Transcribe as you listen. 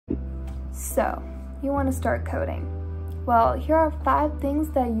So, you want to start coding. Well, here are 5 things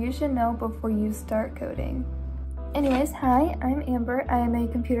that you should know before you start coding. Anyways, hi, I'm Amber. I am a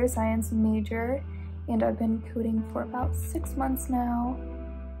computer science major, and I've been coding for about 6 months now.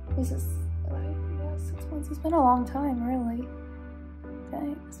 This is, 6 months. It's been a long time, really.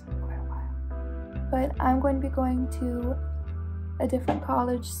 Dang, it's been quite a while. But I'm going to be going to a different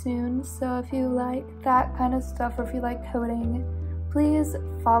college soon, so if you like that kind of stuff, or if you like coding, please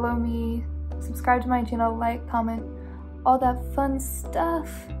follow me, subscribe to my channel, like, comment, all that fun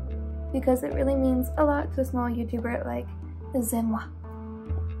stuff, because it really means a lot to a small YouTuber like Zemwa.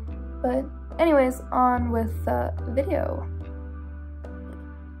 But anyways, on with the video.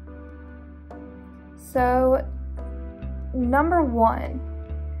 So, number 1,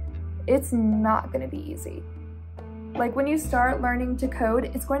 it's not gonna be easy. Like, when you start learning to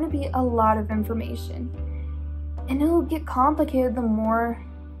code, it's going to be a lot of information. And it'll get complicated the more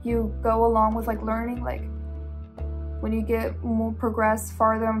you go along with like learning. Like, when you get more progress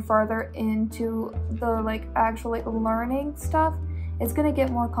farther and farther into the like actual like learning stuff, it's gonna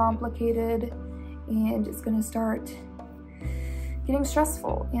get more complicated and it's gonna start getting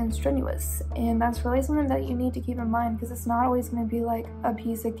stressful and strenuous. And that's really something that you need to keep in mind, because it's not always gonna be like a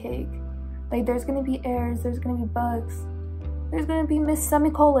piece of cake. Like, there's gonna be errors, there's gonna be bugs, there's gonna be missed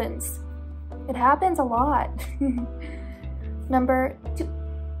semicolons. It happens a lot. Number 2,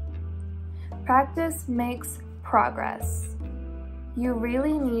 practice makes progress. You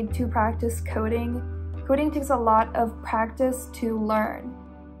really need to practice coding. Coding takes a lot of practice to learn.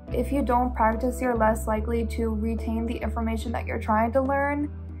 If you don't practice, you're less likely to retain the information that you're trying to learn.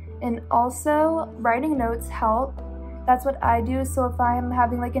 And also, writing notes help. That's what I do, so if I'm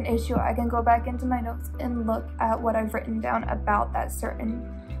having like an issue, I can go back into my notes and look at what I've written down about that certain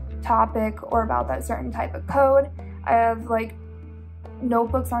topic or about that certain type of code. I have like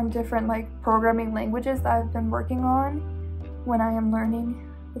notebooks on different like programming languages that I've been working on when I am learning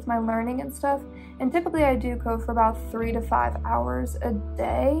with my learning and stuff. And typically I do code for about 3 to 5 hours a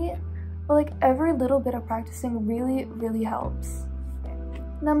day, but like every little bit of practicing really helps.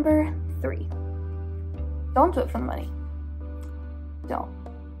 Number 3, don't do it for the money. Don't.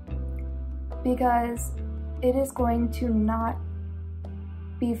 Because it is going to not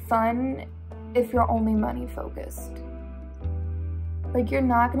be fun if you're only money focused. Like, you're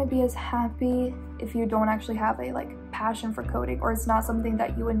not going to be as happy if you don't actually have a like passion for coding, or it's not something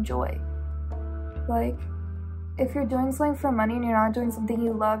that you enjoy. Like, if you're doing something for money and you're not doing something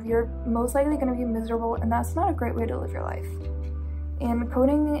you love, you're most likely going to be miserable, and that's not a great way to live your life. And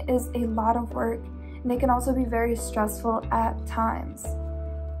coding is a lot of work, and it can also be very stressful at times.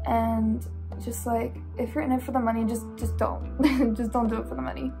 And just like, if you're in it for the money, just don't. Just don't do it for the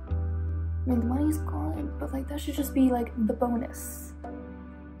money. I mean, the money's gone, but like that should just be like the bonus.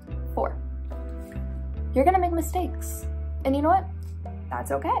 4, you're gonna make mistakes. And you know what?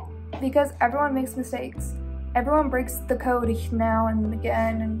 That's okay, because everyone makes mistakes. Everyone breaks the code now and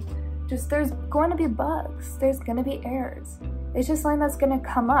again, and just there's going to be bugs. There's gonna be errors. It's just something that's gonna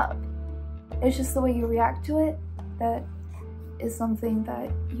come up. It's just the way you react to it that is something that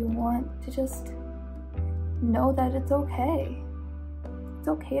you want to just know that it's okay. It's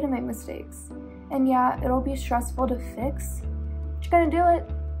okay to make mistakes. And yeah, it'll be stressful to fix, but you're gonna do it.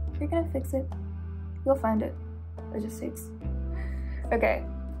 You're gonna fix it. You'll find it. It just takes. Okay,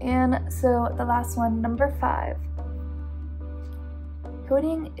 and so the last one, number 5.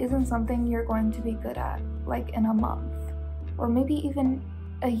 Coding isn't something you're going to be good at like in a month, or maybe even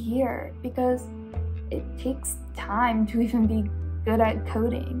a year, because it takes time to even be good at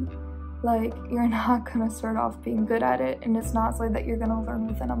coding. Like, you're not gonna start off being good at it, and it's not something that you're gonna learn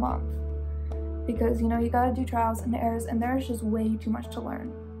within a month, because you know, you gotta do trials and errors, and there's just way too much to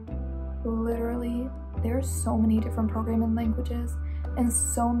learn. Literally, there's so many different programming languages and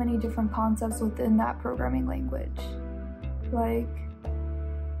so many different concepts within that programming language. Like,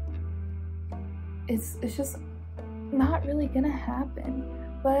 it's just not really gonna happen.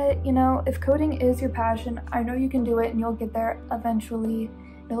 But you know, if coding is your passion, I know you can do it, and you'll get there eventually.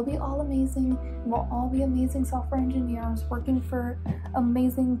 It'll be all amazing, and we'll all be amazing software engineers working for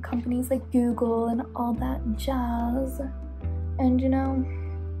amazing companies like Google and all that jazz. And you know,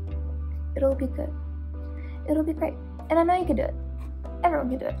 it'll be good. It'll be great. And I know you can do it. Everyone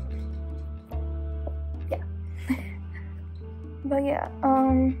can do it. Yeah. But yeah,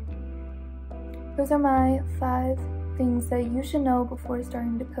 those are my 5 things that you should know before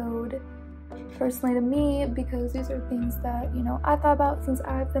starting to code. Personally to me, because these are things that, you know, I thought about since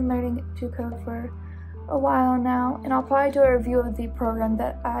I've been learning to code for a while now, and I'll probably do a review of the program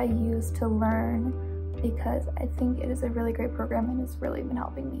that I use to learn because I think it is a really great program and it's really been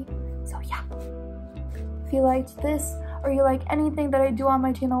helping me. So yeah, if you liked this or you like anything that I do on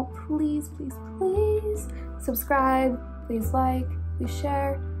my channel, please, please, please subscribe, please like, please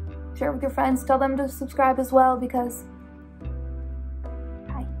share it with your friends, tell them to subscribe as well because,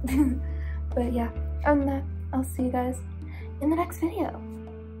 hi. But yeah, other than that, I'll see you guys in the next video.